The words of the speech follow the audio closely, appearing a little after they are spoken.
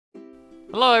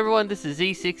Hello everyone, this is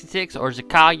Z66 or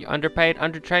Zakai, your underpaid,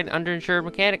 undertrained, underinsured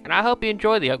mechanic, and I hope you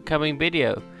enjoy the upcoming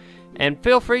video. And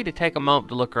feel free to take a moment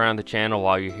to look around the channel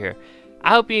while you're here. I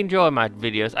hope you enjoy my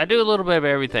videos. I do a little bit of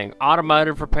everything.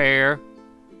 Automotive repair,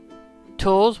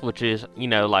 tools, which is,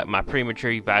 like my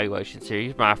Premature evaluation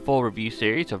series, my full review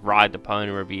series of ride the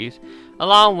pony reviews,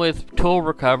 along with tool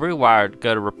recovery, where I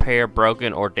go to repair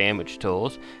broken or damaged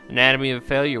tools, anatomy of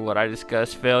failure, what I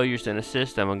discuss failures in a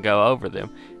system and go over them,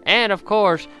 and of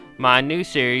course my new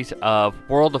series of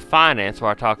World of Finance, where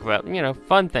I talk about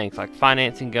fun things like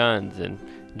financing guns and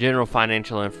general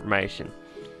financial information.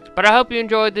 But I hope you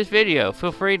enjoyed this video.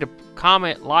 Feel free to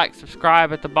comment, like,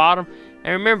 subscribe at the bottom,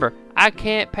 and remember, I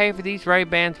can't pay for these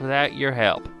Ray-Bans without your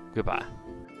help. Goodbye.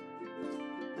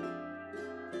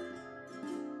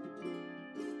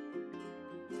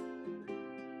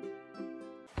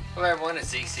 Hello everyone,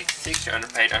 it's Z66, your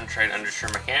underpaid, undertrained,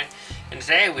 underinsured mechanic, and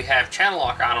today we have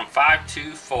Channellock item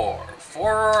 524,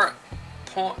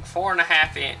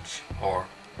 4.5 inch or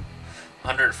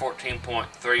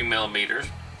 114.3 millimeters,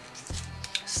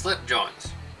 slip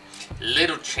joints,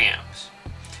 little champs,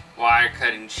 wire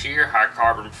cutting shear, high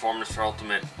carbon performance for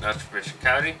ultimate nut precision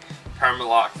coating,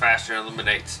 Permalock faster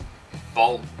eliminates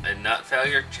bolt and nut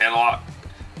failure, Channellock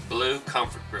blue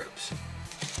comfort grips.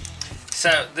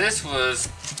 So this was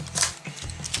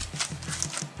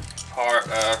part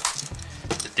of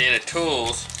the Den of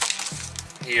Tools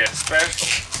here at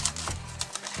Special,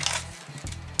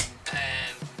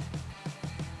 and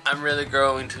I'm really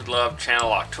growing to love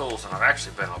Channellock tools, and I've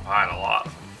actually been buying a lot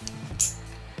of them.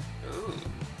 Ooh,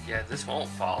 yeah, this won't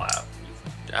fall out.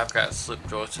 I've got slip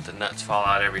joints that the nuts fall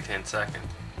out every 10 seconds.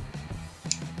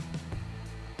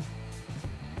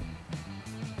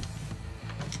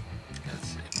 Let's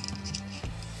see.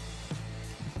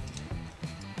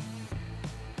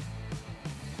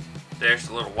 There's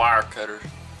the little wire cutter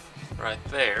right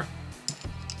there.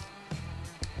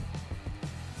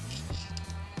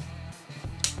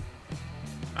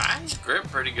 Nice grip,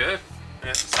 pretty good.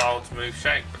 That's a solid, smooth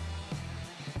shape.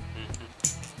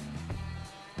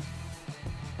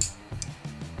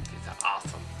 These are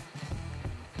awesome.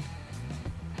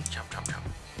 Chomp, chomp, chomp.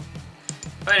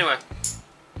 But anyway,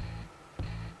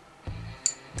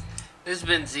 this has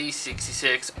been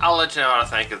Z66. I'll let you know what I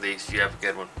think of these. You have a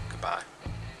good one. Goodbye.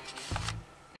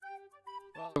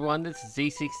 Everyone, this is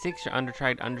Z66, your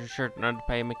undertrained, underinsured, and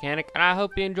underpaid mechanic, and I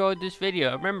hope you enjoyed this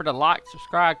video. Remember to like,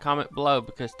 subscribe, comment below,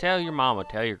 because tell your mama,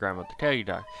 tell your grandmother, tell your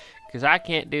daughter, because I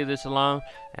can't do this alone,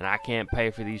 and I can't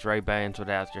pay for these Ray-Bans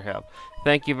without your help.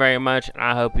 Thank you very much, and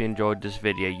I hope you enjoyed this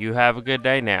video. You have a good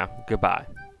day now. Goodbye.